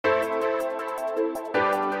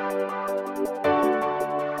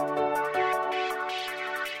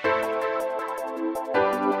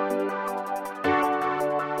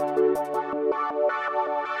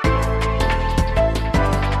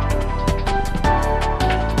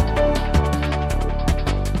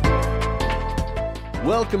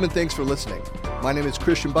Welcome and thanks for listening. My name is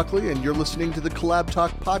Christian Buckley and you're listening to the Collab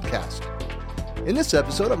Talk podcast. In this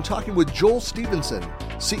episode, I'm talking with Joel Stevenson,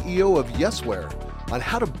 CEO of Yesware, on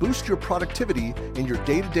how to boost your productivity in your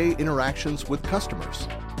day-to-day interactions with customers.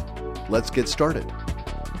 Let's get started.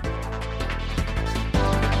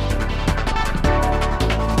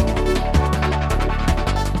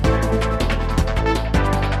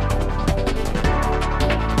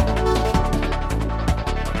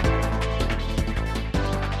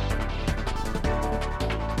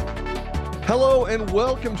 Hello and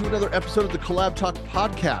welcome to another episode of the Collab Talk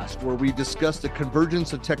podcast, where we discuss the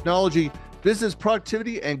convergence of technology, business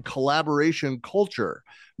productivity, and collaboration culture.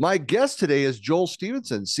 My guest today is Joel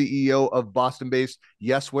Stevenson, CEO of Boston-based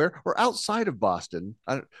Yesware, or outside of Boston.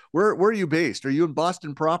 Where are you based? Are you in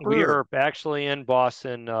Boston proper? We are actually in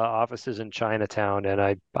Boston, offices in Chinatown, and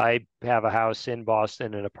I have a house in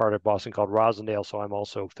Boston and a part of Boston called Rosendale, so I'm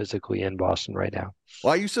also physically in Boston right now.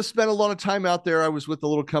 Well, I used to spend a lot of time out there. I was with a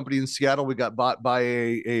little company in Seattle. We got bought by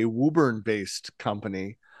a Woburn-based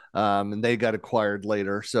company, and they got acquired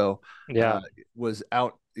later. So was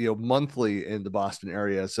out monthly in the Boston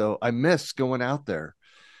area. So I miss going out there.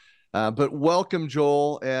 But welcome,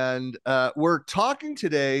 Joel. And we're talking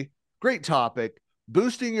today, great topic,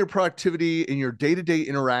 boosting your productivity in your day-to-day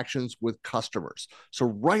interactions with customers. So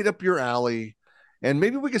right up your alley. And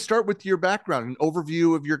maybe we could start with your background, an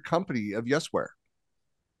overview of your company, of Yesware.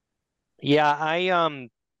 Yeah,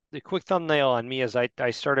 the quick thumbnail on me is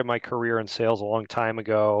I started my career in sales a long time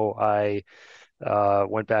ago. I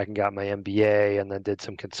went back and got my MBA and then did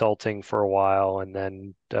some consulting for a while. And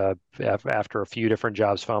then after a few different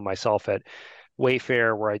jobs, found myself at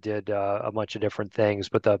Wayfair, where I did a bunch of different things.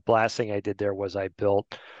 But the last thing I did there was I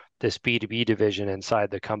built this B2B division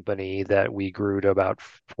inside the company that we grew to about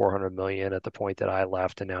 400 million at the point that I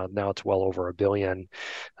left. And now it's well over $1 billion,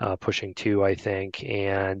 pushing 2, I think.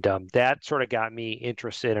 And that sort of got me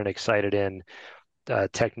interested and excited in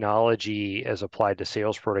technology as applied to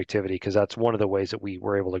sales productivity, because that's one of the ways that we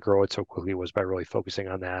were able to grow it so quickly, was by really focusing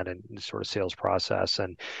on that and sort of sales process.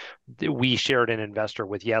 And we shared an investor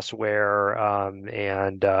with Yesware,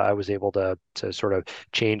 and I was able to sort of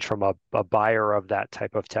change from a buyer of that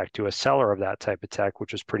type of tech to a seller of that type of tech,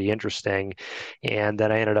 which was pretty interesting. And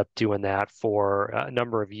then I ended up doing that for a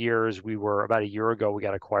number of years. About a year ago, we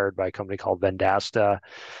got acquired by a company called Vendasta.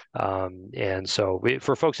 And so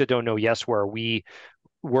for folks that don't know Yesware,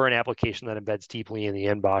 we're an application that embeds deeply in the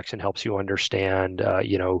inbox and helps you understand,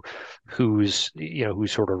 who's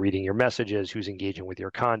sort of reading your messages, who's engaging with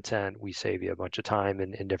your content. We save you a bunch of time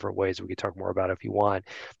in different ways. We could talk more about it if you want.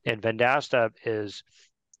 And Vendasta is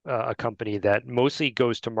a company that mostly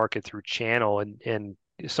goes to market through channel, and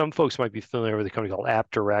some folks might be familiar with a company called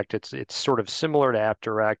AppDirect. It's sort of similar to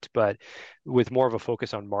AppDirect, but with more of a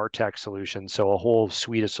focus on MarTech solutions. So a whole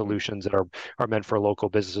suite of solutions that are meant for local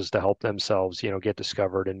businesses to help themselves, get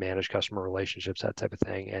discovered and manage customer relationships, that type of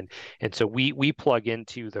thing. And so we plug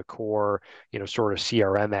into the core, sort of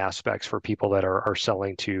CRM aspects for people that are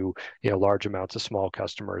selling to, large amounts of small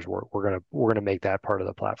customers. We're gonna make that part of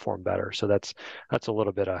the platform better. So that's a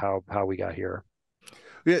little bit of how we got here.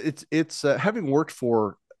 Yeah, it's having worked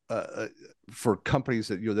for companies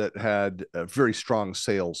that had very strong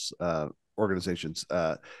sales organizations.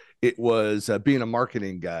 It was being a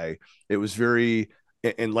marketing guy. It was very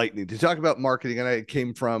enlightening to talk about marketing, and I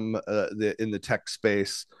came from in the tech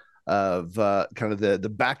space of kind of the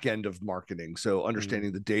back end of marketing. So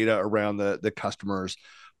understanding the data around the customers,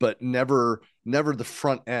 but never the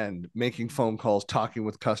front end, making phone calls, talking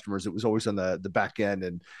with customers. It was always on the back end,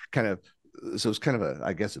 and so it's kind of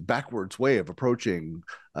a backwards way of approaching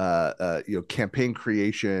campaign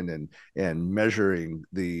creation and measuring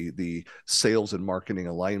the sales and marketing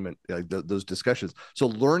alignment, those discussions. So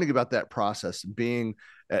learning about that process, being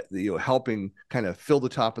helping kind of fill the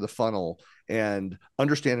top of the funnel and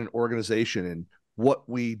understand an organization and what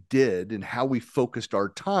we did and how we focused our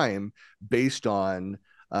time based on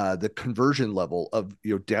the conversion level of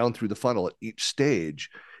down through the funnel at each stage.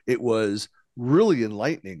 It was really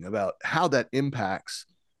enlightening about how that impacts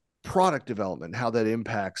product development, how that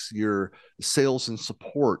impacts your sales and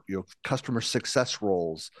support, customer success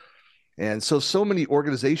roles. And so many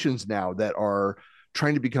organizations now that are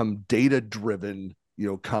trying to become data-driven,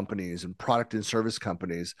 companies and product and service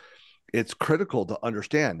companies, it's critical to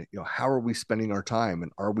understand, how are we spending our time,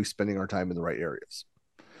 and are we spending our time in the right areas?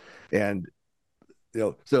 And,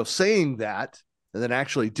 so saying that and then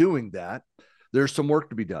actually doing that, there's some work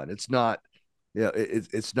to be done. It's not,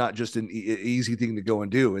 it's not just an easy thing to go and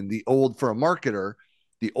do. And for a marketer,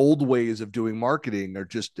 the old ways of doing marketing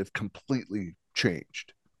have completely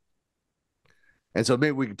changed. And so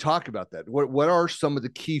maybe we can talk about that. What are some of the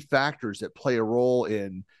key factors that play a role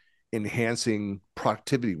in enhancing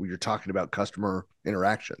productivity when you're talking about customer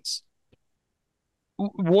interactions?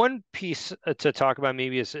 One piece to talk about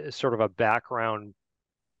maybe is sort of a background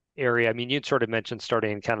area. I mean, you'd sort of mentioned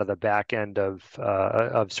starting in kind of the back end of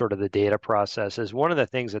sort of the data processes. One of the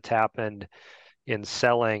things that's happened in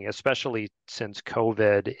selling, especially since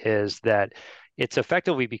COVID, is that it's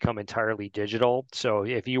effectively become entirely digital. So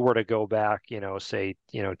if you were to go back, say,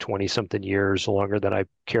 20 something years, longer than I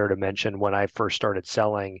care to mention, when I first started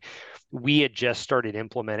selling, we had just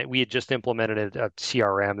implemented a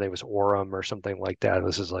CRM. There was Orem or something like that.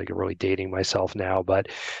 This is like really dating myself now, but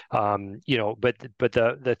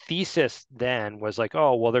the thesis then was like,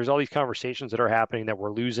 oh, well, there's all these conversations that are happening that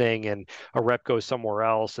we're losing, and a rep goes somewhere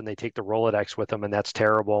else and they take the Rolodex with them, and that's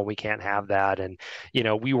terrible, and we can't have that. And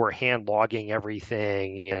we were hand logging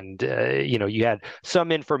everything, and you had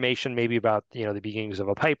some information maybe about the beginnings of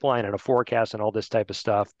a pipeline and a forecast and all this type of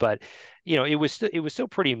stuff, but it was still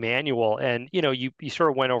pretty manual. And you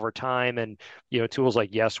sort of went over time, and tools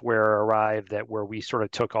like Yesware arrived, that where we sort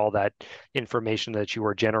of took all that information that you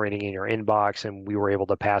were generating in your inbox, and we were able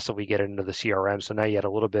to passively get it into the CRM. So now you had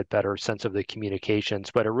a little bit better sense of the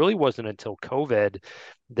communications. But it really wasn't until COVID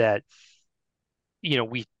that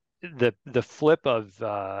we the flip of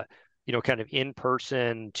kind of in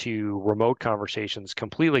person to remote conversations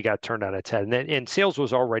completely got turned on its head. And sales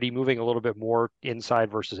was already moving a little bit more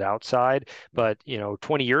inside versus outside. But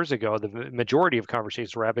 20 years ago, the majority of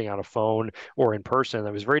conversations were happening on a phone or in person.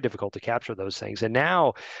 It was very difficult to capture those things. And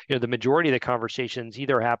now, the majority of the conversations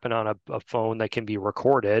either happen on a phone that can be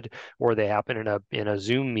recorded, or they happen in a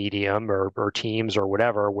Zoom medium or Teams or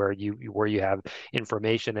whatever, where you have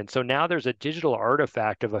information. And so now there's a digital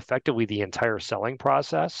artifact of effectively the entire selling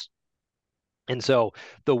process. And so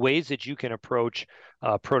the ways that you can approach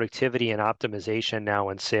productivity and optimization now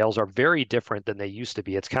in sales are very different than they used to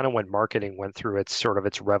be. It's kind of when marketing went through its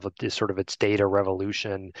data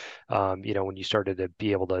revolution. When you started to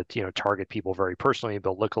be able to target people very personally and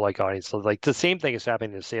build lookalike audience. So like the same thing is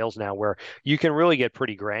happening in sales now, where you can really get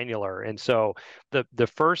pretty granular. And so the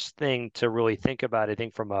first thing to really think about, I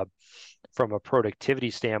think, from a productivity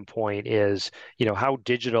standpoint, is how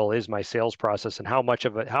digital is my sales process, and how much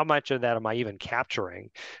of that am I even capturing,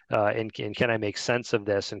 and can I make sense of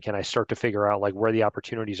this, and can I start to figure out like where the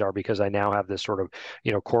opportunities are, because I now have this sort of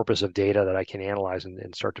corpus of data that I can analyze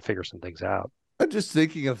and start to figure some things out. I'm just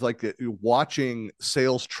thinking of like watching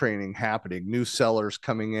sales training happening, new sellers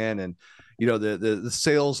coming in, and the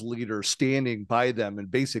sales leader standing by them and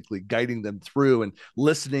basically guiding them through and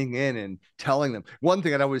listening in and telling them. One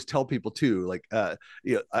thing I'd always tell people too, like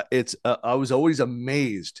it's I was always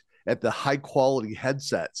amazed at the high quality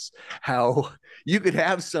headsets, how you could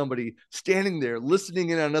have somebody standing there listening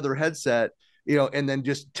in on another headset, and then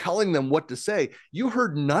just telling them what to say. You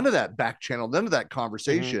heard none of that back channel, none of that Mm-hmm.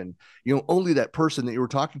 conversation, only that person that you were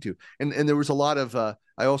talking to. And there was a lot of,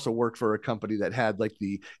 I also worked for a company that had like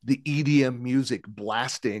the EDM music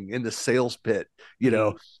blasting in the sales pit,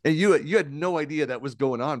 Mm-hmm. and you had no idea that was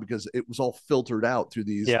going on because it was all filtered out through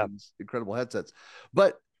Yeah. these incredible headsets.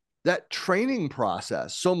 But that training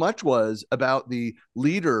process, so much was about the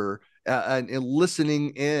leader and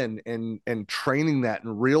listening in and training that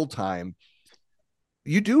in real time.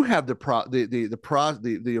 You do have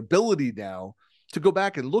the ability now to go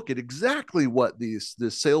back and look at exactly what the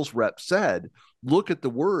sales rep said, look at the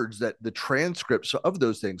words, that the transcripts of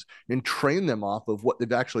those things, and train them off of what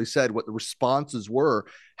they've actually said, what the responses were,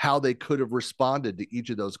 how they could have responded to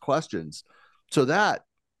each of those questions. So that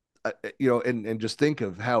and just think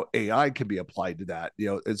of how AI can be applied to that,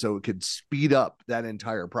 and so it could speed up that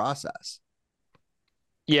entire process.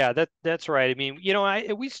 Yeah, that's right. I mean,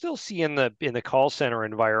 we still see in the call center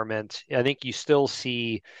environment, I think you still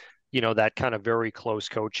see, that kind of very close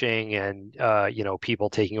coaching, and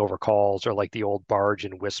people taking over calls, or like the old barge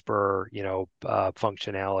and whisper,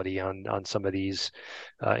 functionality on some of these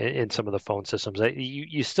in some of the phone systems.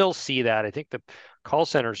 You still see that. I think the call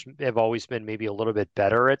centers have always been maybe a little bit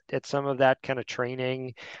better at some of that kind of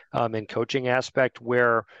training and coaching aspect,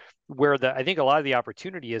 where I think a lot of the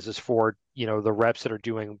opportunity is for the reps that are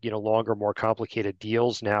doing longer, more complicated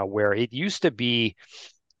deals now, where it used to be,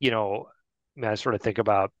 I mean, I sort of think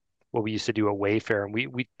about what we used to do at Wayfair, and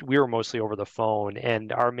we were mostly over the phone,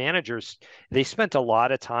 and our managers, they spent a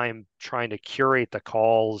lot of time trying to curate the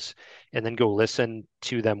calls and then go listen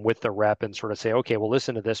to them with the rep and sort of say, okay, well,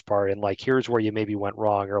 listen to this part, and like here's where you maybe went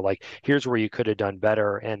wrong, or like here's where you could have done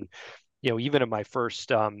better. And even in my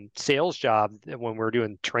first sales job, when we were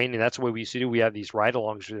doing training, that's what we used to do. We have these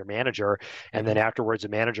ride-alongs with your manager, and then Mm-hmm. afterwards, the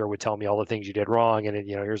manager would tell me all the things you did wrong, and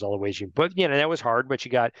here's all the ways you. But that was hard, but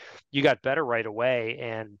you got better right away,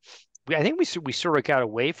 and I think we sort of got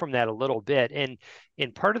away from that a little bit, and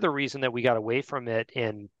part of the reason that we got away from it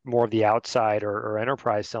in more of the outside or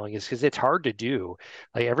enterprise selling is because it's hard to do.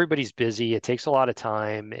 Like everybody's busy, it takes a lot of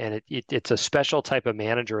time, and it's a special type of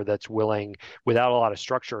manager that's willing without a lot of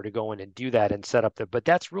structure to go in and do that and set up but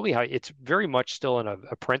that's really how it's very much still an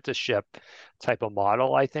apprenticeship type of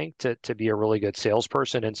model, I think, to be a really good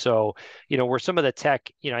salesperson. And so, where some of the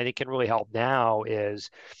tech, I think can really help now is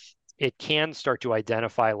it can start to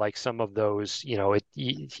identify like some of those,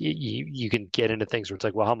 you can get into things where it's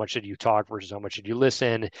like, well, how much did you talk versus how much did you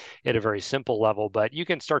listen at a very simple level, but you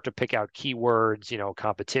can start to pick out keywords,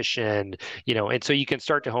 competition, and so you can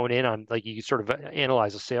start to hone in on like you can sort of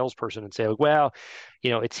analyze a salesperson and say, like, well,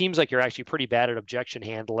 it seems like you're actually pretty bad at objection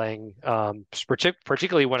handling,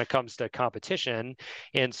 particularly when it comes to competition.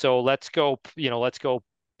 And so let's go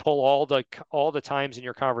pull all the times in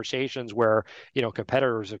your conversations where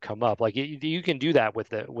competitors have come up. Like you can do that with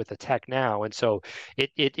the tech now, and so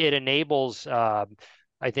it enables, I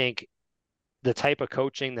think, the type of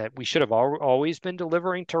coaching that we should have always been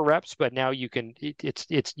delivering to reps, but now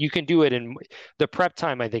it's you can do it in the prep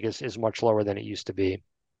time. I think is much lower than it used to be.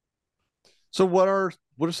 So what are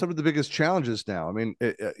some of the biggest challenges now? I mean,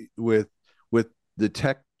 with the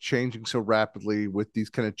tech changing so rapidly, with these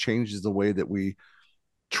kind of changes the way that we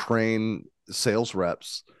train sales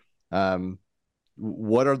reps, um,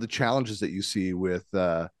 what are the challenges that you see with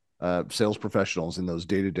sales professionals in those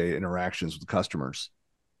day-to-day interactions with customers?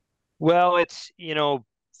 Well, it's,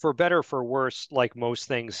 for better or for worse, like most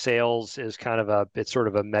things, sales is kind of it's sort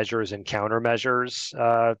of a measures and countermeasures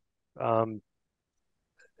um,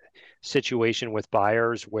 situation with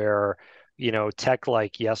buyers where, tech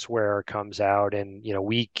like Yesware comes out and,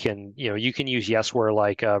 you can use Yesware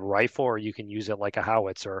like a rifle or you can use it like a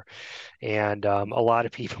howitzer. And a lot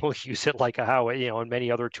of people use it like a howitzer, and many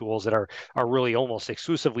other tools that are really almost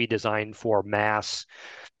exclusively designed for mass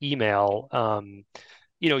email.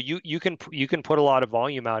 You can put a lot of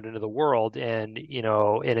volume out into the world, and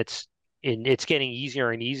it's getting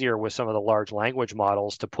easier and easier with some of the large language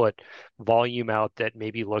models to put volume out that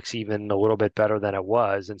maybe looks even a little bit better than it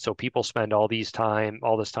was. And so people spend all this time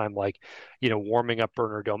like, warming up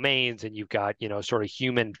burner domains, and you've got, sort of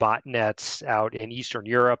human botnets out in Eastern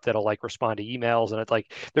Europe that'll like respond to emails. And it's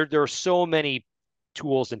like there are so many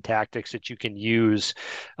tools and tactics that you can use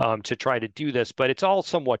to try to do this, but it's all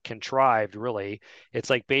somewhat contrived, really. It's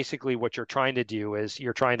like basically what you're trying to do is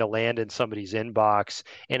you're trying to land in somebody's inbox,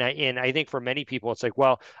 and I think for many people it's like,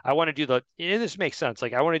 well, I want to do and this makes sense.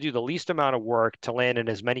 Like I want to do the least amount of work to land in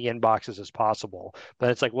as many inboxes as possible.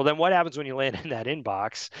 But it's like, well, then what happens when you land in that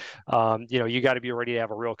inbox? You got to be ready to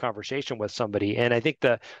have a real conversation with somebody. And I think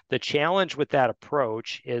the challenge with that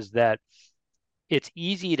approach is that it's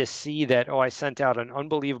easy to see that, oh, I sent out an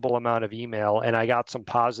unbelievable amount of email and I got some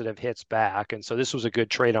positive hits back. And so this was a good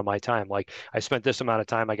trade on my time. Like I spent this amount of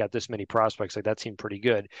time, I got this many prospects. Like that seemed pretty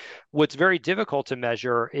good. What's very difficult to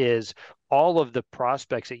measure is all of the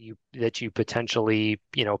prospects that you potentially,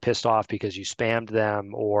 pissed off because you spammed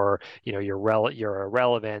them, or, you're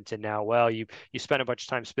irrelevant. And now, well, you spent a bunch of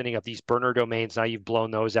time spinning up these burner domains. Now you've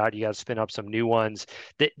blown those out. You got to spin up some new ones.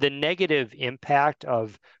 The negative impact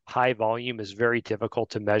of high volume is very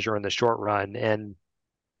difficult to measure in the short run. And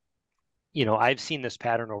I've seen this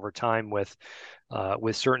pattern over time with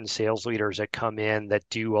certain sales leaders that come in that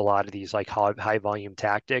do a lot of these like high volume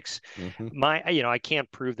tactics. Mm-hmm. I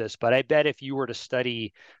can't prove this, but I bet if you were to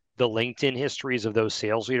study the LinkedIn histories of those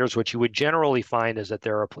sales leaders, what you would generally find is that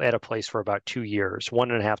they're at a place for about 2 years,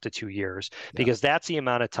 1.5 to 2 years, Yeah. because that's the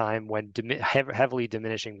amount of time when heavily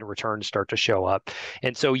diminishing returns start to show up.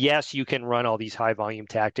 And so, yes, you can run all these high volume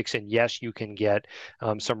tactics, and yes, you can get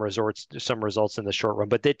some results in the short run,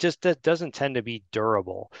 but that doesn't tend to be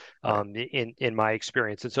durable Right. in my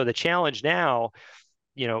experience. And so the challenge now,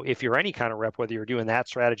 if you're any kind of rep, whether you're doing that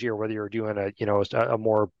strategy or whether you're doing a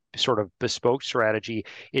more sort of bespoke strategy,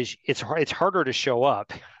 is it's harder to show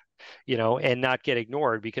up, and not get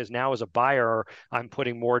ignored, because now as a buyer, I'm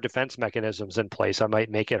putting more defense mechanisms in place. I might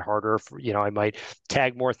make it harder for, I might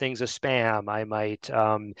tag more things as spam. I might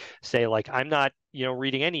say like, I'm not,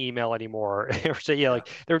 reading any email anymore, or say, Yeah. like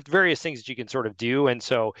there are various things that you can sort of do. And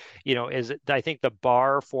so, I think the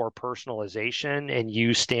bar for personalization and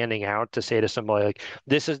you standing out to say to somebody like,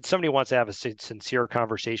 this is somebody wants to have a sincere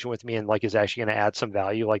conversation with me and like is actually going to add some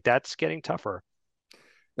value, like that's getting tougher.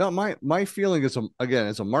 Now, my feeling as a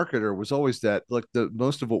marketer was always that, look, the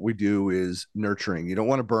most of what we do is nurturing. You don't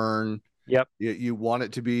want to burn. Yep. You want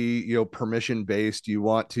it to be, permission based. You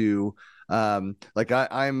want to, like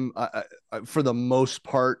for the most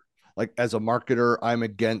part, like as a marketer, I'm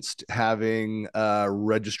against having a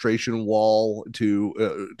registration wall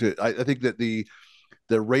I think that the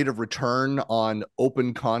rate of return on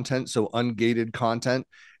open content, so ungated content,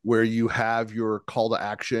 where you have your call to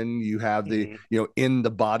action, you have the, Hmm. in the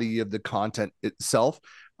body of the content itself,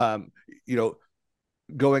 um, you know,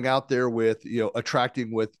 going out there with,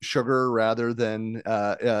 attracting with sugar rather than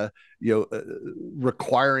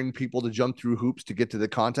requiring people to jump through hoops to get to the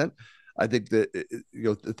content. I think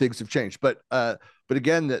that things have changed, but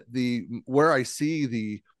again, that the where I see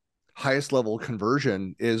the highest level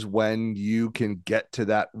conversion is when you can get to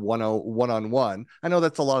that one-on-one. I know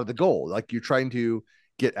that's a lot of the goal. Like you're trying to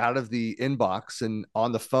get out of the inbox and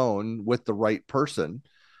on the phone with the right person.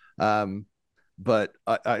 Um, but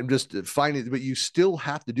I'm just finding, but you still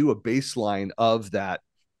have to do a baseline of that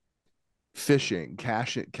fishing,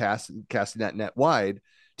 casting that net wide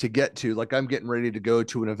to get to, like, I'm getting ready to go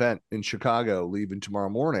to an event in Chicago, leaving tomorrow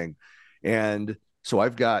morning. And so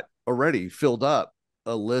I've got already filled up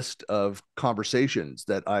a list of conversations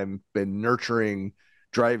that I'm been nurturing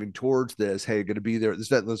driving towards this. Hey, going to be there.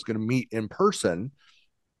 This event is going to meet in person,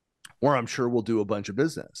 or I'm sure we'll do a bunch of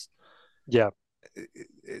business. Yeah.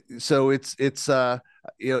 So it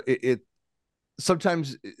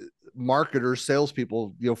sometimes marketers,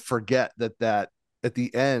 salespeople, forget that at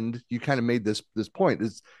the end, you kind of made this point,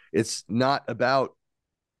 is it's not about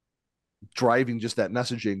driving just that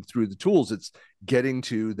messaging through the tools. It's getting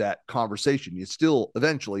to that conversation. You still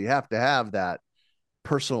eventually have to have that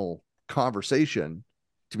personal conversation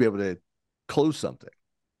to be able to close something.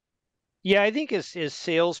 Yeah, I think as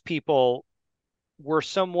salespeople, we're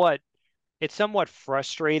somewhat it's somewhat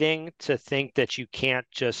frustrating to think that you can't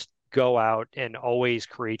just go out and always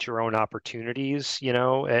create your own opportunities.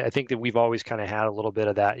 I think that we've always kind of had a little bit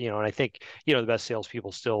of that, and I think, the best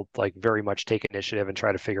salespeople still like very much take initiative and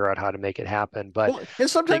try to figure out how to make it happen. But Well, and I think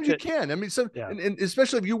sometimes you that, can. I mean, some, yeah, and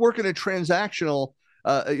especially if you work in a transactional,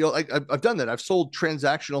 I've done that. I've sold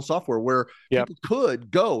transactional software where yeah, people could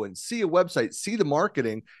go and see a website, see the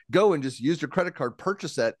marketing, go and just use their credit card,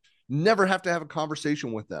 purchase that, never have to have a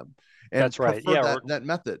conversation with them, and that's right. prefer Yeah, that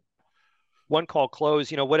method. one call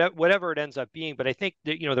close, whatever it ends up being. But I think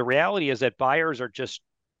that, the reality is that buyers are just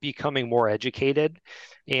becoming more educated,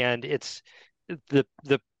 and it's the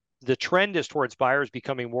the trend is towards buyers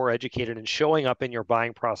becoming more educated and showing up in your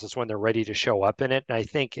buying process when they're ready to show up in it. And I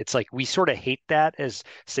think it's like we sort of hate that as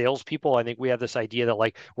salespeople. I think we have this idea that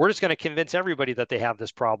like we're just going to convince everybody that they have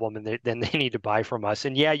this problem and then they need to buy from us.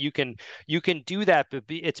 And yeah, you can do that, but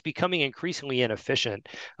it's becoming increasingly inefficient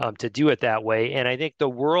to do it that way. And I think the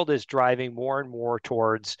world is driving more and more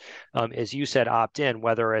towards, as you said, opt in,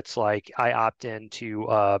 whether it's like I opt in to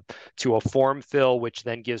a form fill, which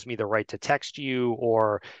then gives me the right to text you,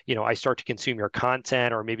 or, I start to consume your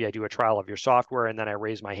content, or maybe I do a trial of your software and then I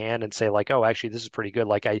raise my hand and say like, oh, actually, this is pretty good.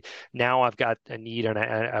 Like now I've got a need and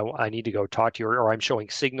I need to go talk to you, or I'm showing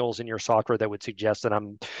signals in your software that would suggest that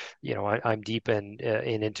I'm deep in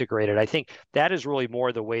integrated. I think that is really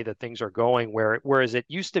more the way that things are going, whereas it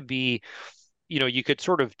used to be, you could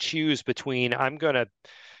sort of choose between I'm going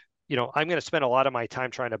to spend a lot of my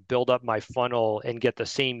time trying to build up my funnel and get the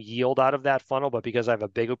same yield out of that funnel, but because I have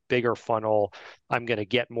a bigger funnel, I'm going to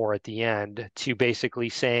get more at the end, to basically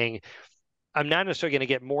saying I'm not necessarily going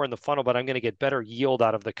to get more in the funnel, but I'm going to get better yield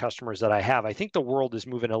out of the customers that I have. I think the world is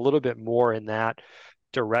moving a little bit more in that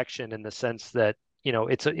direction, in the sense that,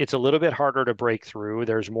 it's a little bit harder to break through.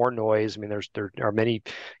 There's more noise. I mean, there are many,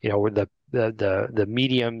 the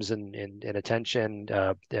mediums and attention,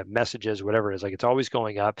 messages, whatever it is, like it's always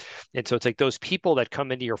going up. And so it's like those people that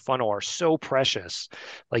come into your funnel are so precious.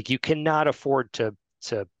 Like you cannot afford to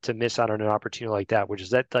miss out on an opportunity like that, which is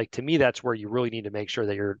that, like, to me, that's where you really need to make sure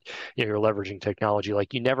that you're leveraging technology.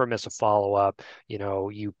 Like you never miss a follow up.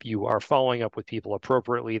 You are following up with people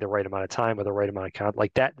appropriately, the right amount of time with the right amount of content.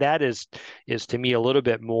 Like that is to me a little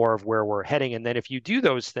bit more of where we're heading. And then if you do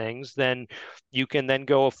those things, then you can then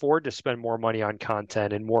go afford to spend more money on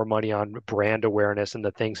content and more money on brand awareness and the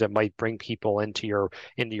things that might bring people into your.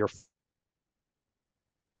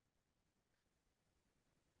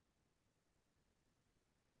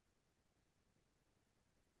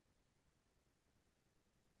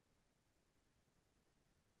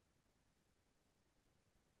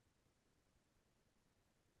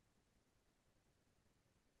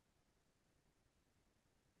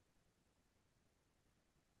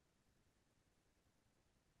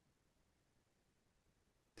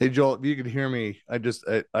 Hey, Joel, if you can hear me,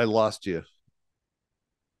 I lost you.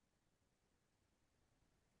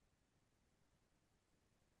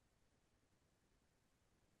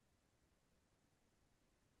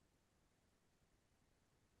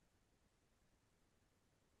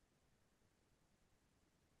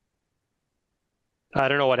 I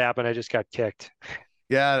don't know what happened. I just got kicked.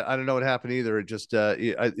 Yeah, I don't know what happened either. It just I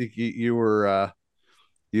think you were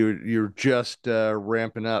you're just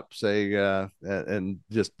ramping up, say, and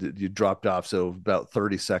just you dropped off. So about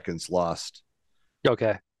 30 seconds lost.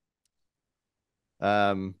 Okay.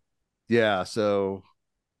 Um, yeah. So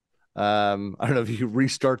I don't know if you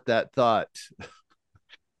restart that thought.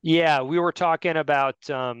 Yeah, we were talking about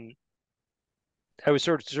I was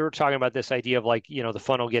sort of talking about this idea of like, the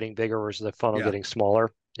funnel getting bigger versus the funnel Yeah. getting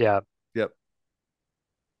smaller. Yeah. Yep.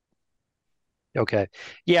 Okay.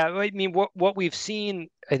 Yeah, I mean what we've seen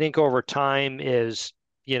I think over time is,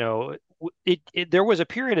 there was a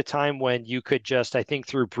period of time when you could just I think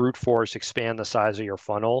through brute force expand the size of your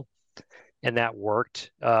funnel and that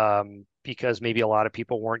worked because maybe a lot of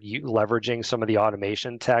people weren't leveraging some of the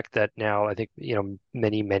automation tech that now I think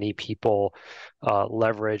many people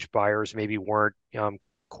leverage. Buyers maybe weren't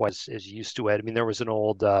quite as used to it. I mean, there was an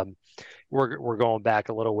old we're going back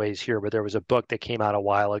a little ways here, but there was a book that came out a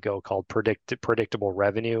while ago called Predictable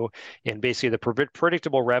Revenue, and basically the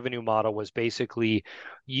predictable revenue model was basically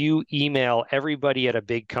you email everybody at a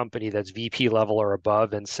big company that's VP level or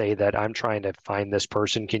above and say that I'm trying to find this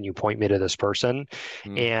person. Can you point me to this person?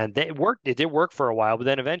 Mm, And it worked. It did work for a while, but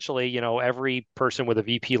then eventually, every person with a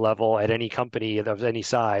VP level at any company of any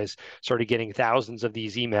size started getting thousands of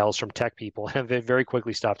these emails from tech people, and it very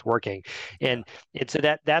quickly stopped working. yeah. And so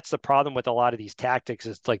that's the problem with a lot of these tactics.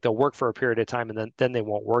 It's like they'll work for a period of time and then they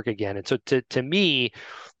won't work again. And so to me,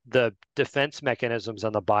 the defense mechanisms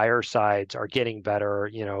on the buyer sides are getting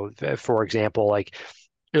better. For example, like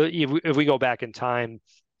if we go back in time,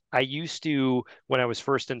 I used to, when I was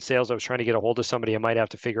first in sales, I was trying to get a hold of somebody. I might have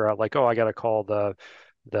to figure out like, oh, I got to call the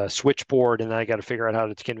switchboard, and then I got to figure out how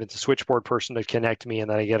to convince the switchboard person to connect me, and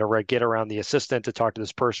then I got to get around the assistant to talk to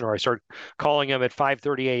this person, or I start calling them at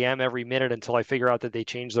 5:30 a.m. every minute until I figure out that they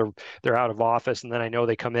changed their out of office, and then I know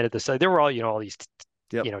they come in at the site. There were all these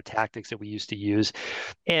Yep. tactics that we used to use,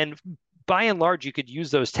 and by and large, you could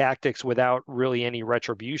use those tactics without really any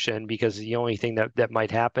retribution because the only thing that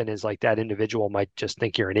might happen is like that individual might just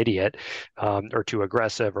think you're an idiot or too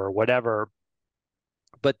aggressive or whatever.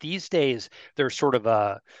 But these days, there's sort of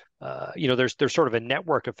a there's sort of a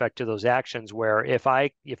network effect to those actions where if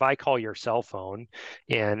I call your cell phone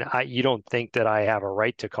and you don't think that I have a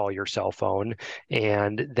right to call your cell phone,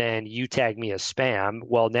 and then you tag me as spam,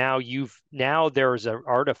 well now there's an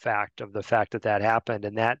artifact of the fact that that happened,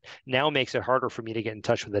 and that now makes it harder for me to get in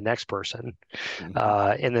touch with the next person,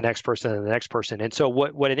 Mhm. and the next person and the next person. And so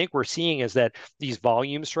what I think we're seeing is that these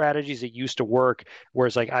volume strategies that used to work,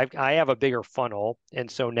 whereas like I have a bigger funnel,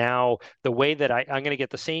 and so now the way that I'm going to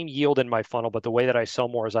get the same yield in my funnel, but the way that I sell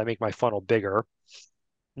more is I make my funnel bigger.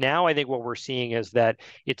 Now I think what we're seeing is that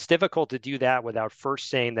it's difficult to do that without first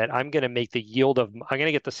saying that I'm going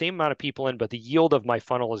to get the same amount of people in, but the yield of my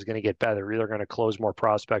funnel is going to get better. We're either going to close more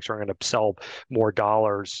prospects or I'm going to sell more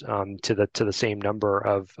dollars to the same number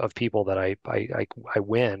of people that I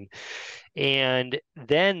win. And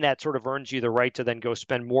then that sort of earns you the right to then go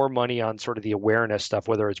spend more money on sort of the awareness stuff,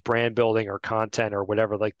 whether it's brand building or content or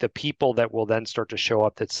whatever. Like the people that will then start to show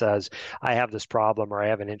up that says, I have this problem or I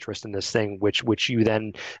have an interest in this thing, which you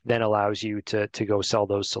then allows you to go sell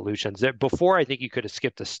those solutions. Before, I think you could have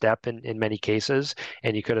skipped a step in many cases,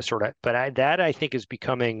 and you could have sort of, but that I think is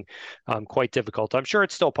becoming quite difficult. I'm sure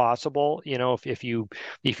it's still possible, if you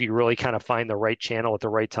really kind of find the right channel at the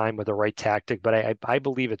right time with the right tactic. But I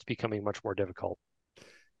believe it's becoming much more difficult.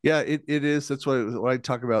 Yeah, it is. That's why when I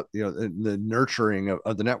talk about the nurturing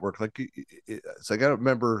of the network, like it's like I don't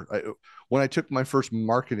remember when I took my first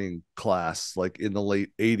marketing class, like in the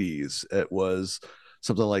late '80s. It was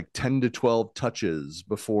something like 10 to 12 touches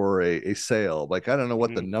before a sale. Like I don't know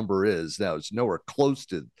what the Hmm. number is now. It's nowhere close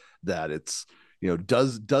to that. It's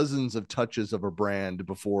dozens of touches of a brand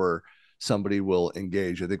before somebody will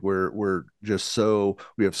engage. I think we're just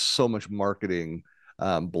we have so much marketing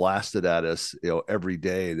blasted at us, every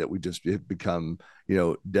day that we just have become,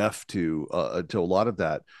 deaf to a lot of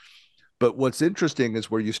that. But what's interesting is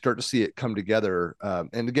where you start to see it come together.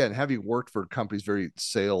 And again, having worked for companies, very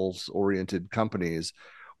sales oriented companies,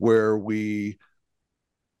 where we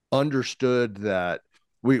understood that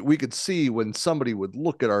we could see when somebody would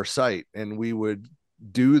look at our site and we would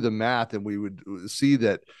do the math and we would see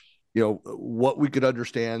that what we could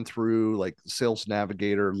understand through like sales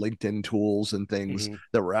navigator, LinkedIn tools and things Hmm.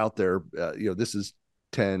 that were out there. This is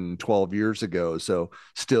 10, 12 years ago, so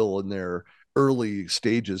still in their early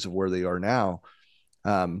stages of where they are now.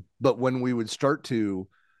 But when we would start to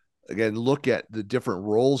again look at the different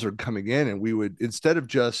roles are coming in, and we would, instead of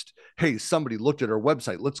just, hey, somebody looked at our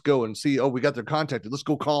website, let's go and see, oh, we got their contact, let's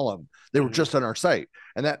go call them, they were Hmm. just on our site.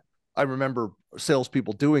 And that I remember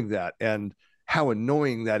salespeople doing that, and how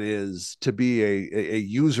annoying that is to be a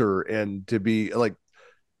user, and to be like,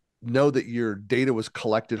 know that your data was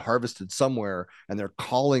collected, harvested somewhere, and they're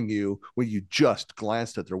calling you when you just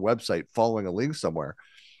glanced at their website, following a link somewhere,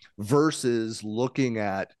 versus looking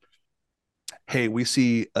at, hey, we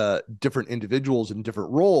see different individuals in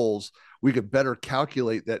different roles. We could better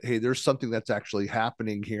calculate that, hey, there's something that's actually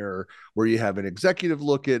happening here, where you have an executive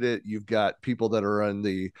look at it. You've got people that are in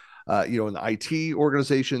the, in the IT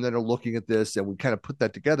organization that are looking at this. And we kind of put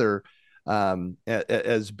that together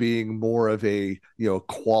as being more of a,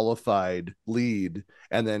 qualified lead,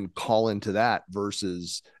 and then call into that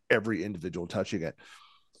versus every individual touching it.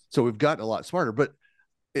 So we've gotten a lot smarter, but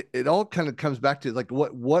it all kind of comes back to like,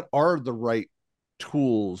 what are the right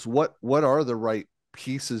tools, what are the right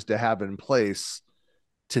pieces to have in place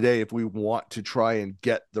today if we want to try and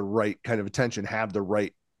get the right kind of attention, have the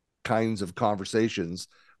right kinds of conversations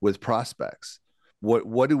with prospects.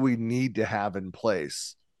 What do we need to have in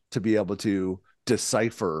place to be able to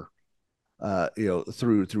decipher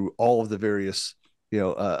through all of the various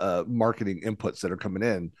marketing inputs that are coming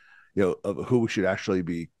in, of who we should actually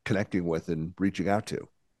be connecting with and reaching out to?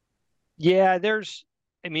 Yeah,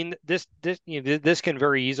 I mean, this can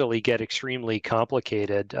very easily get extremely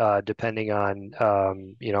complicated, depending on,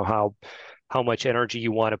 how much energy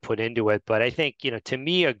you want to put into it. But I think, to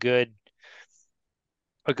me, a good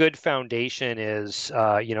foundation is,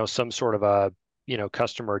 some sort of a,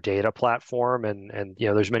 customer data platform. And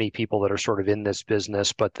there's many people that are sort of in this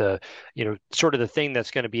business, but sort of the thing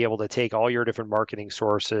that's going to be able to take all your different marketing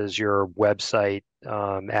sources, your website,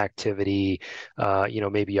 activity,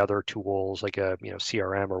 maybe other tools like a,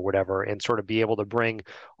 CRM or whatever, and sort of be able to bring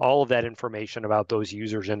all of that information about those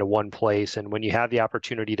users into one place. And when you have the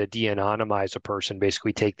opportunity to de-anonymize a person,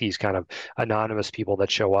 basically take these kind of anonymous people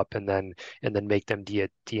that show up, and then make them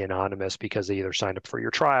de-anonymous because they either signed up for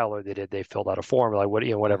your trial, or they filled out a form, like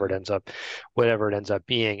whatever it ends up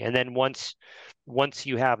being. And then once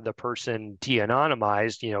you have the person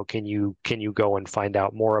de-anonymized, can you go and find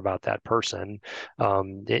out more about that person,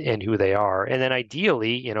 and who they are. And then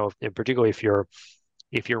ideally, particularly if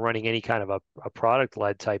you're running any kind of a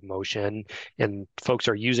product-led type motion, and folks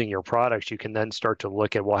are using your products, you can then start to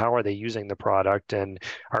look at, well, how are they using the product, and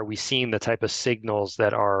are we seeing the type of signals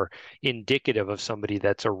that are indicative of somebody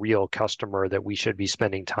that's a real customer that we should be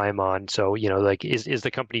spending time on. So, like, is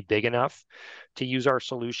the company big enough to use our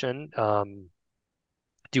solution?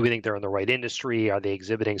 Do we think they're in the right industry? Are they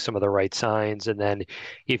exhibiting some of the right signs? And then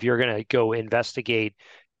if you're going to go investigate,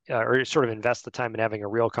 or sort of invest the time in having a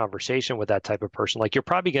real conversation with that type of person, like, you're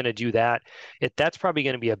probably going to do that. That's probably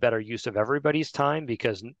going to be a better use of everybody's time,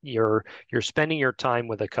 because you're spending your time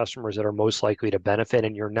with the customers that are most likely to benefit,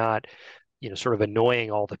 and you're not, sort of annoying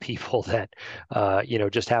all the people that,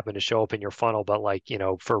 just happen to show up in your funnel, but, like,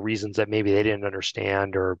 for reasons that maybe they didn't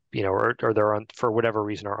understand, or they're for whatever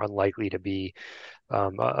reason are unlikely to be,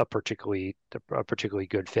 a particularly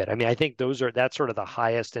good fit. I mean, I think that's sort of the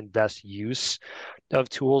highest and best use of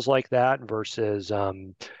tools like that, versus,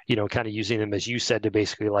 kind of using them, as you said, to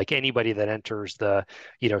basically, like, anybody that enters the,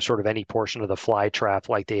 sort of any portion of the fly trap,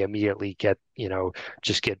 like, they immediately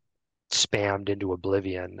just get spammed into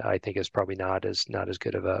oblivion. I think is probably not as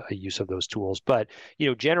good of a use of those tools. But,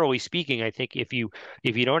 generally speaking, I think if you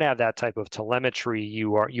don't have that type of telemetry,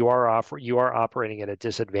 you are operating at a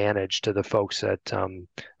disadvantage to the folks that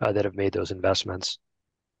have made those investments.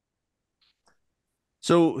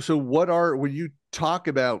 So when you talk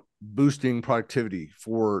about boosting productivity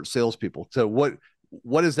for salespeople, so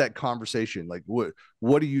what is that conversation like?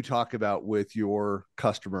 What do you talk about with your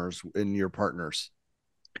customers and your partners?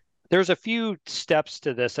 There's a few steps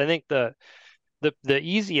to this. I think the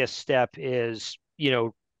easiest step is,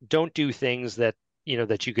 don't do things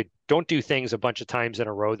don't do things a bunch of times in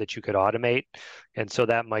a row that you could automate. And so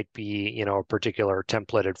that might be, a particular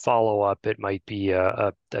templated follow-up. It might be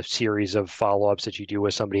a series of follow-ups that you do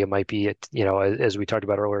with somebody. It might be, as we talked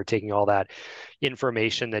about earlier, taking all that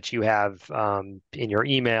information that you have, in your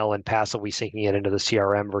email, and passively syncing it into the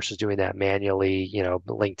CRM versus doing that manually.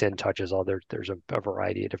 LinkedIn touches there's a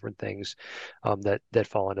variety of different things, that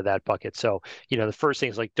fall into that bucket. So, the first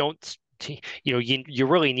thing is, like, don't you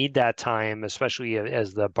really need that time, especially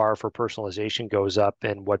as the bar for personalization goes up,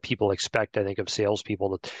 and what people expect, I think, of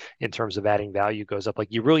salespeople in terms of adding value goes up.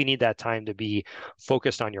 Like, you really need that time to be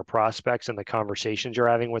focused on your prospects and the conversations you're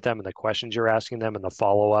having with them, and the questions you're asking them, and the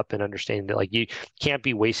follow up, and understanding that, like, you can't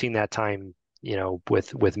be wasting that time,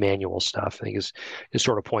 with manual stuff. I think is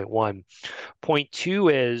sort of point one. Point two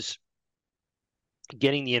is,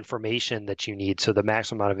 getting the information that you need, so the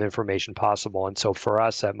maximum amount of information possible. And so for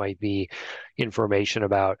us, that might be information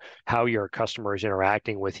about how your customer is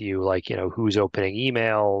interacting with you, like, who's opening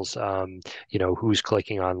emails, who's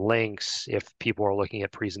clicking on links. If people are looking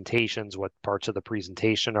at presentations, what parts of the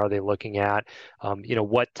presentation are they looking at?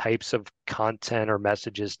 What types of content or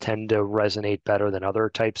messages tend to resonate better than other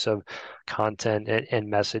types of content and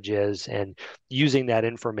messages, and using that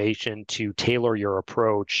information to tailor your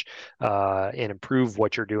approach and improve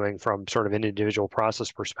what you're doing from sort of an individual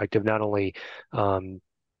process perspective, not only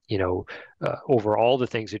over all the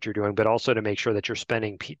things that you're doing, but also to make sure that you're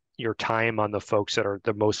spending your time on the folks that are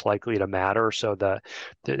the most likely to matter. So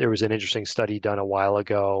there was an interesting study done a while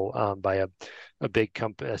ago by a big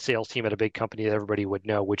company, a sales team at a big company that everybody would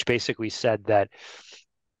know, which basically said that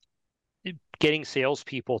getting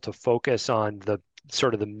salespeople to focus on the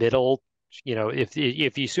sort of the middle, if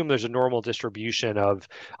you assume there's a normal distribution of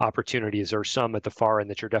opportunities, there's some at the far end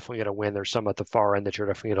that you're definitely going to win, there's some at the far end that you're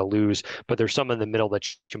definitely going to lose, but there's some in the middle that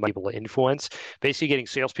you might be able to influence. Basically, getting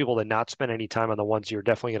salespeople to not spend any time on the ones you're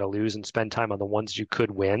definitely going to lose and spend time on the ones you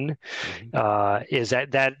could win, is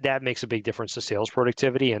that makes a big difference to sales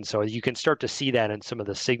productivity. And so you can start to see that in some of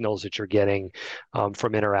the signals that you're getting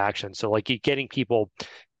from interaction. So like getting people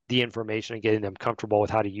the information and getting them comfortable with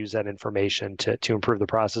how to use that information to improve the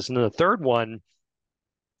process. And then the third one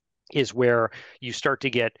is where you start to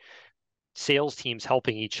get sales teams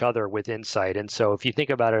helping each other with insight. And so if you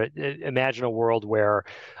think about it, imagine a world where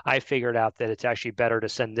I figured out that it's actually better to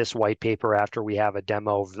send this white paper after we have a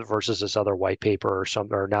demo versus this other white paper,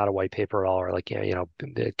 or not a white paper at all, or like,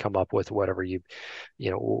 come up with whatever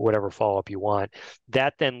whatever follow-up you want.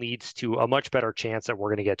 That then leads to a much better chance that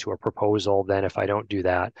we're going to get to a proposal than if I don't do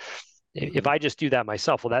that. If I just do that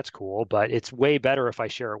myself, well, that's cool, but it's way better if I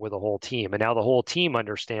share it with a whole team. And now the whole team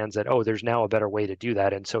understands that, oh, there's now a better way to do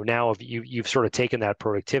that. And so now if you've sort of taken that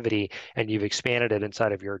productivity and you've expanded it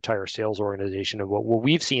inside of your entire sales organization. And what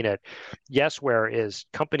we've seen at Yesware is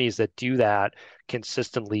companies that do that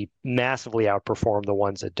consistently massively outperform the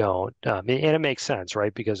ones that don't. And it makes sense,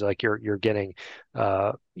 right? Because like you're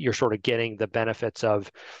sort of getting the benefits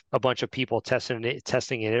of a bunch of people testing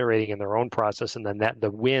and iterating in their own process, and then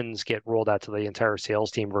the wins get rolled out to the entire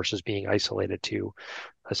sales team versus being isolated to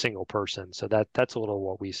a single person. So that's a little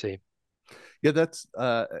what we see. Yeah, that's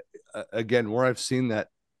again where I've seen that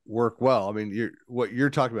work well. I mean, what you're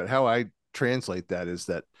talking about, how I translate that is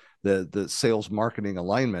that the sales marketing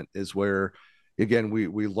alignment is where, again,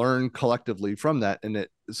 we learn collectively from that, and at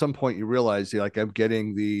some point you realize, like,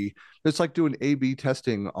 it's like doing A/B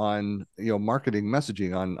testing on marketing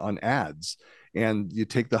messaging on ads, and you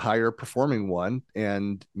take the higher performing one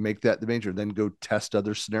and make that the major, then go test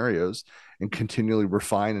other scenarios and continually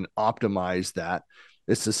refine and optimize that.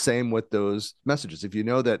 It's the same with those messages. If you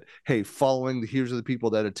know that, hey, here's the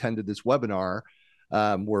people that attended this webinar,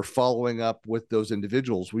 we're following up with those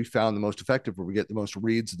individuals we found the most effective, where we get the most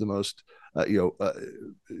reads, the most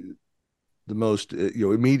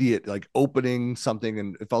immediate, like opening something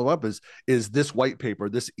and follow up is this white paper,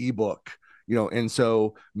 this ebook, and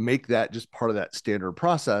so make that just part of that standard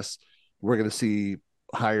process. We're going to see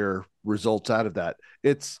higher results out of that.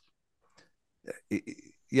 That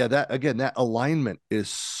alignment is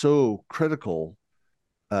so critical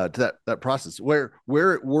to that process. Where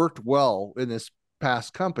it worked well in this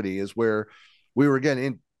past company is where we were, again,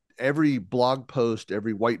 in every blog post,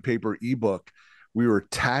 every white paper, ebook, we were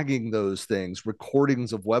tagging those things,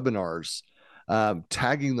 recordings of webinars,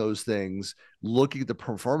 tagging those things, looking at the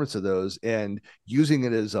performance of those, and using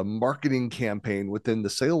it as a marketing campaign within the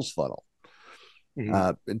sales funnel,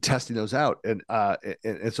 and testing those out. And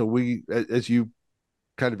so we, as you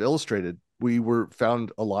kind of illustrated, we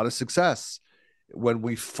found a lot of success when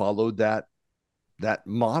we followed that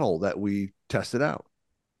model that we tested out.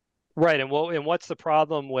 Right. And what's the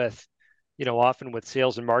problem with, often with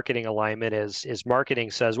sales and marketing alignment is marketing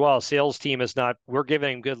says, well, sales team we're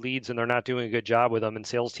giving them good leads and they're not doing a good job with them. And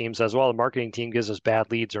sales team says, well, the marketing team gives us bad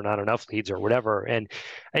leads or not enough leads or whatever. And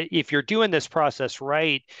if you're doing this process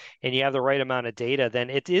right and you have the right amount of data, then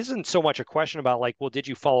it isn't so much a question about like, well, did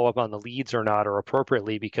you follow up on the leads or not, or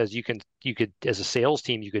appropriately, because you could, as a sales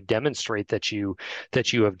team, you could demonstrate that you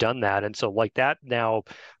have done that. And so like that now,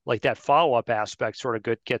 like that follow-up aspect sort of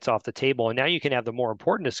gets off the table. And now you can have the more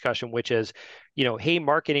important discussion, which is, hey,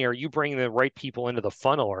 marketing, are you bringing the right people into the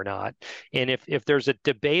funnel or not? And if there's a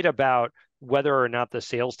debate about whether or not the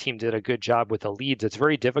sales team did a good job with the leads, it's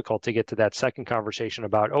very difficult to get to that second conversation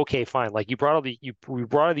about, okay, fine, like we brought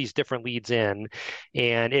all these different leads in,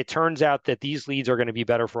 and it turns out that these leads are going to be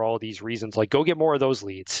better for all of these reasons. Like, go get more of those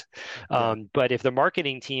leads. Yeah. But if the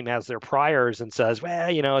marketing team has their priors and says, well,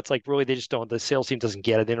 it's like really they just don't, the sales team doesn't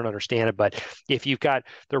get it, they don't understand it. But if you've got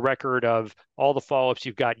the record of all the follow-ups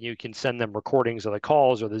you've got, you can send them recordings of the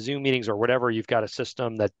calls or the Zoom meetings or whatever. You've got a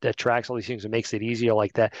system that tracks all these things and makes it easier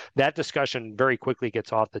like that. That discussion very quickly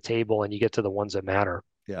gets off the table and you get to the ones that matter.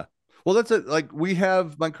 Yeah. Well, that's it. Like we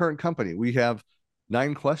have my current company, we have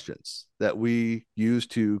 9 questions that we use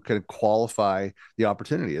to kind of qualify the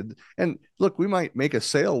opportunity. And look, we might make a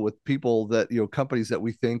sale with people that, companies that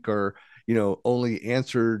we think are, only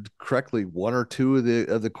answered correctly one or two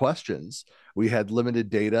of the questions. We had limited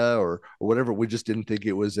data or whatever. We just didn't think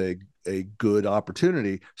it was a good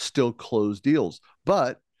opportunity, still close deals.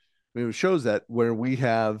 But I mean, it shows that where we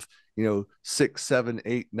have, 6, 7,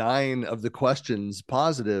 8, 9 of the questions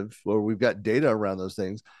positive, or we've got data around those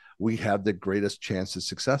things, we have the greatest chance of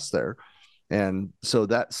success there. And so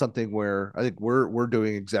that's something where I think we're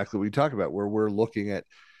doing exactly what we talk about, where we're looking at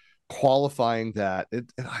qualifying that. It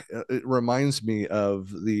reminds me of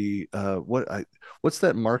the what's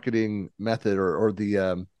that marketing method or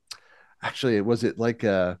the actually was it like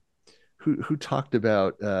who talked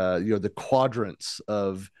about the quadrants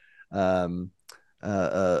um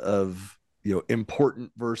of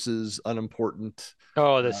important versus unimportant.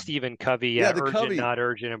 Oh, the Stephen Covey, Yeah, yeah, the urgent, Covey. not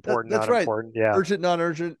urgent, important, That's not right. important. Yeah. Urgent,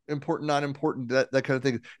 non-urgent, important, not important. That kind of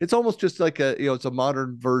thing. It's almost just like it's a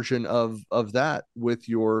modern version of that with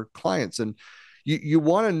your clients, and you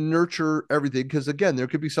want to nurture everything because again, there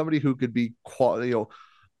could be somebody who could be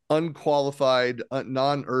unqualified,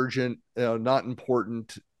 non-urgent, not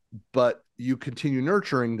important, but you continue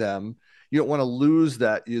nurturing them. You don't want to lose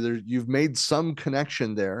that. You've made some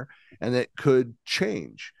connection there, and it could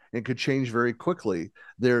change. It could change very quickly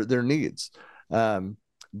their needs.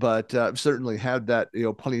 But I've certainly had that,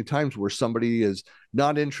 plenty of times where somebody is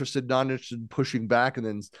not interested, pushing back, and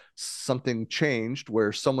then something changed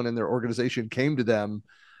where someone in their organization came to them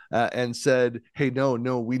and said, "Hey, no,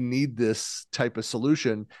 we need this type of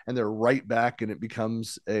solution," and they're right back, and it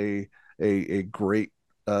becomes a great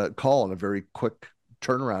call and a very quick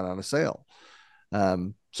turnaround on a sale.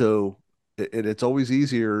 So it's always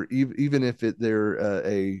easier, even if they're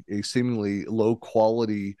a seemingly low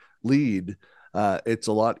quality lead. It's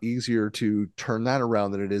a lot easier to turn that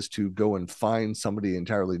around than it is to go and find somebody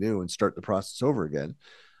entirely new and start the process over again.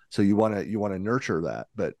 So you want to nurture that,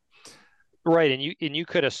 but Right, and you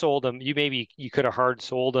could have sold them. You could have hard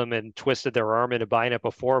sold them and twisted their arm into buying it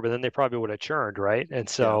before, but then they probably would have churned, right? And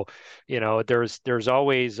yeah. so, there's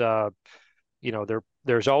always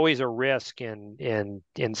there's always a risk in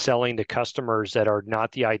selling to customers that are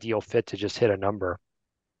not the ideal fit to just hit a number.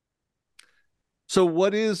 So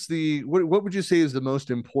what would you say is the most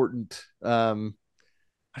important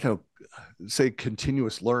I don't say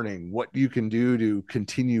continuous learning, what you can do to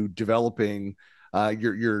continue developing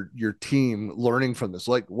your team learning from this?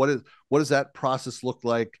 Like what does that process look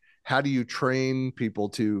like? How do you train people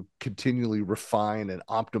to continually refine and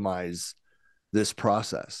optimize this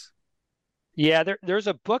process? Yeah, there's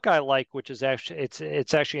a book I like, which is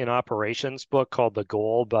it's actually an operations book called The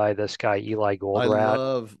Goal by this guy Eli I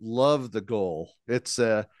Goldratt. love the goal. It's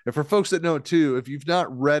and for folks that know too, if you've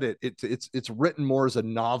not read it, it's written more as a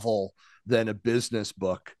novel than a business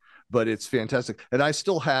book, but it's fantastic. And I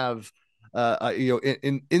still have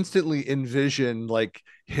instantly envision like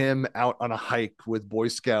him out on a hike with Boy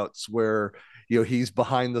Scouts where he's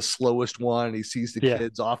behind the slowest one and he sees the Yeah.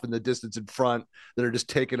 kids off in the distance in front that are just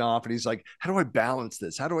taking off and he's like, how do I balance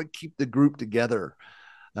this? How do I keep the group together?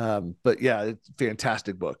 But yeah, it's a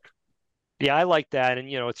fantastic book. Yeah, I like that, and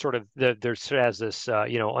it's sort of there's sort of has this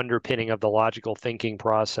underpinning of the logical thinking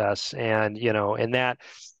process, and that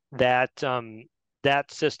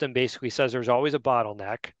that system basically says there's always a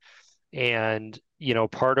bottleneck, and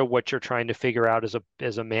part of what you're trying to figure out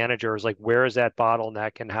as a manager is like where is that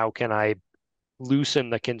bottleneck and how can I loosen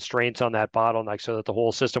the constraints on that bottleneck so that the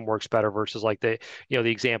whole system works better versus like the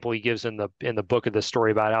example he gives in the book of the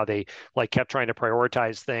story about how they like kept trying to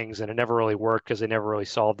prioritize things and it never really worked because they never really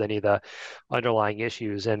solved any of the underlying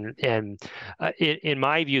issues and in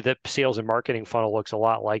my view the sales and marketing funnel looks a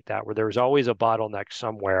lot like that where there's always a bottleneck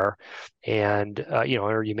somewhere and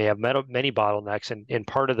or you may have many bottlenecks and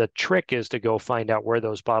part of the trick is to go find out where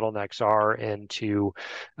those bottlenecks are and to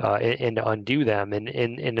undo them and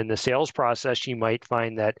in the sales process you might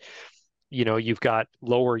find that you've got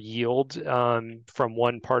lower yield from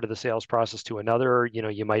one part of the sales process to another.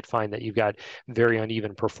 You might find that you've got very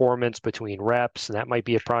uneven performance between reps, and that might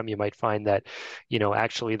be a problem. You might find that,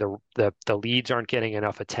 actually the leads aren't getting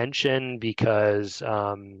enough attention because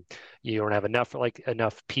you don't have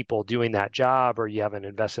enough people doing that job, or you haven't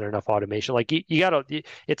invested enough automation. Like you gotta,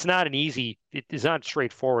 it's not an easy, it's not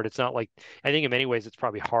straightforward. It's not like, I think in many ways it's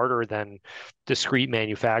probably harder than discrete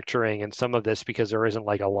manufacturing and some of this because there isn't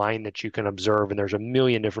like a line that you can observe and there's a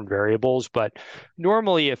million different variables. But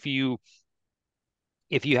normally if you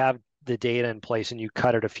have the data in place and you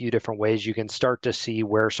cut it a few different ways, you can start to see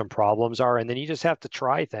where some problems are, and then you just have to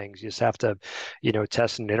try things. You just have to,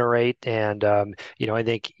 test and iterate. And I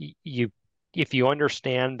think if you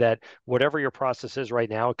understand that whatever your process is right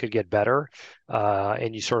now, it could get better,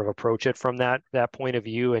 and you sort of approach it from that point of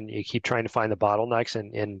view, and you keep trying to find the bottlenecks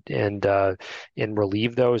and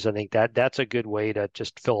relieve those. I think that's a good way to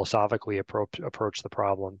just philosophically approach the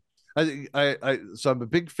problem. So I'm a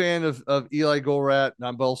big fan of Eli Goldratt, and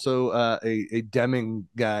I'm also a Deming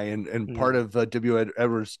guy, and part of W.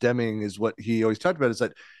 Edwards Deming is what he always talked about is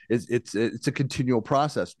that it's a continual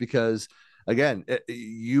process because again,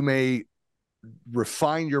 you may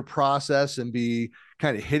refine your process and be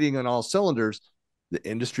kind of hitting on all cylinders. The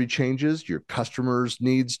industry changes, your customers'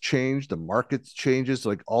 needs change, the market changes,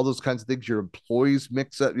 like all those kinds of things. Your employees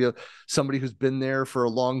mix up. Somebody who's been there for a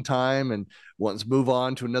long time and wants to move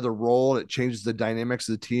on to another role, it changes the dynamics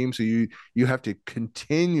of the team. So you have to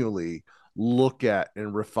continually look at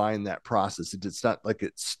and refine that process. It's not like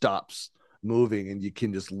it stops moving and you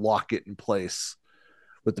can just lock it in place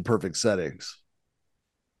with the perfect settings.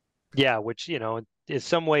 Yeah, which, in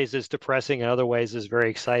some ways is depressing, in other ways is very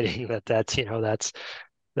exciting that's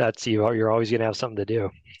you're always going to have something to do.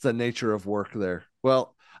 It's the nature of work there.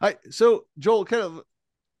 Well, so Joel, kind of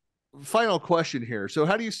final question here. So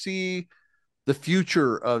how do you see the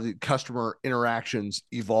future of the customer interactions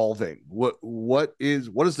evolving? What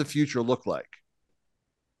does the future look like?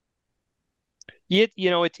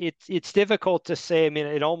 It's difficult to say. I mean,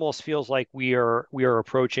 it almost feels like we are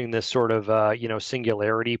approaching this sort of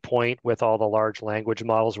singularity point with all the large language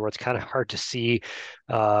models, where it's kind of hard to see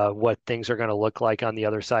what things are going to look like on the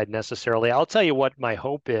other side necessarily. I'll tell you what my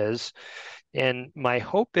hope is, and my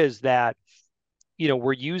hope is that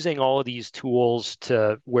we're using all of these tools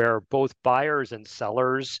to where both buyers and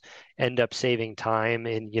sellers end up saving time,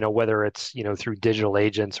 and whether it's through digital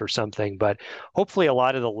agents or something. But hopefully a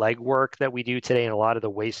lot of the legwork that we do today and a lot of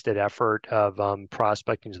the wasted effort of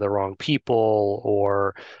prospecting to the wrong people,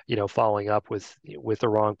 or following up with the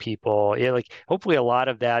wrong people, like hopefully a lot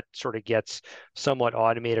of that sort of gets somewhat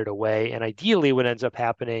automated away. And ideally what ends up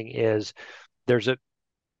happening is there's a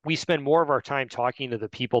we spend more of our time talking to the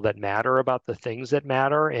people that matter about the things that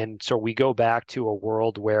matter. And so we go back to a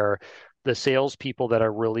world where the salespeople that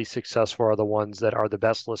are really successful are the ones that are the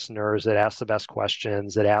best listeners, that ask the best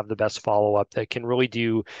questions, that have the best follow-up, that can really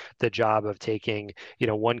do the job of taking,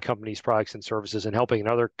 one company's products and services and helping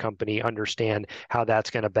another company understand how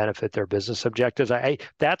that's going to benefit their business objectives.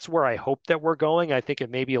 That's where I hope that we're going. I think it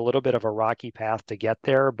may be a little bit of a rocky path to get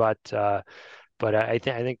there, but I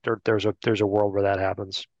think there's a world where that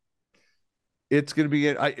happens. It's going to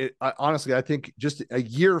be honestly, I think just a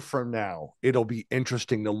year from now it'll be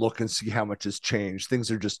interesting to look and see how much has changed. Things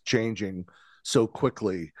are just changing so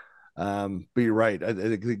quickly. But you're right. I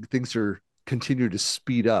think things are continue to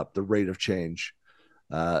speed up the rate of change.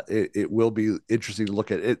 It will be interesting to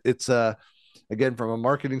look at it. It's again, from a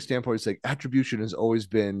marketing standpoint, it's like attribution has always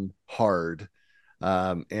been hard.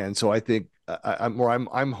 And so I think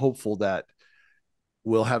I'm hopeful that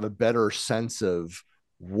we'll have a better sense of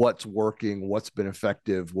what's working, what's been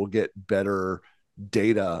effective. We'll get better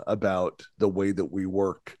data about the way that we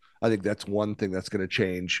work. I think that's one thing that's going to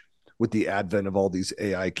change with the advent of all these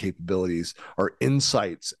AI capabilities, are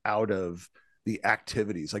insights out of the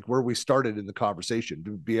activities, like where we started in the conversation,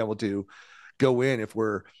 to be able to go in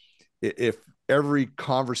if every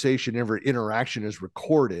conversation, every interaction is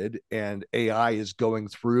recorded and AI is going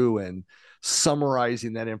through and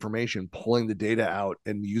summarizing that information, pulling the data out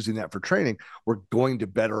and using that for training, we're going to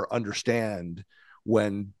better understand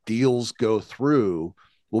when deals go through.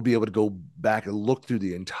 We'll be able to go back and look through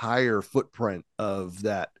the entire footprint of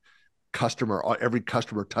that customer, every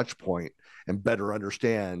customer touch point, and better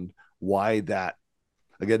understand why that,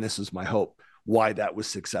 again, this is my hope, why that was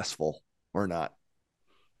successful or not.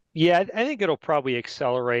 Yeah, I think it'll probably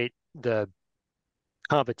accelerate the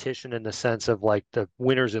competition in the sense of like the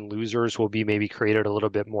winners and losers will be maybe created a little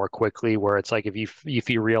bit more quickly, where it's like if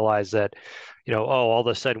you realize that, oh, all of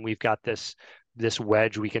a sudden we've got this this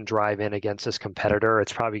wedge we can drive in against this competitor,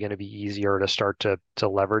 it's probably going to be easier to start to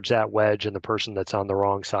leverage that wedge, and the person that's on the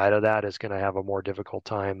wrong side of that is going to have a more difficult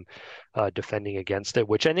time defending against it,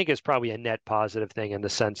 which I think is probably a net positive thing in the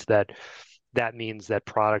sense that that means that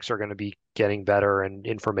products are going to be getting better and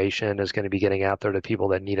information is going to be getting out there to people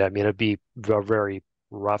that need it. I mean, it'd be a very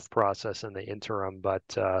rough process in the interim, but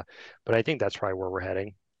I think that's probably where we're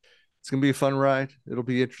heading. It's going to be a fun ride. It'll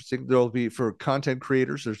be interesting. There'll be, for content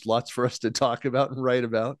creators, there's lots for us to talk about and write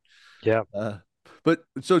about. Yeah. But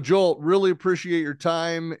so Joel, really appreciate your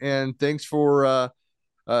time, and thanks for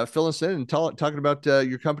filling us in and talking about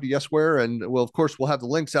your company, Yesware. And of course, we'll have the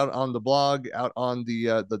links out on the blog, out on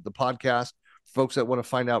the podcast. Folks that want to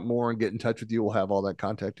find out more and get in touch with you, we'll have all that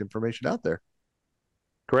contact information out there.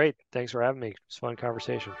 Great. Thanks for having me. It's a fun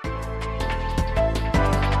conversation.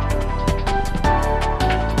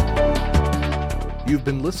 You've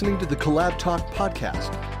been listening to the Collab Talk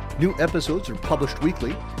podcast. New episodes are published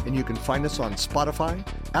weekly, and you can find us on Spotify,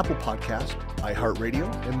 Apple Podcast, iHeartRadio,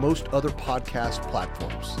 and most other podcast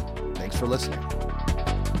platforms. Thanks for listening.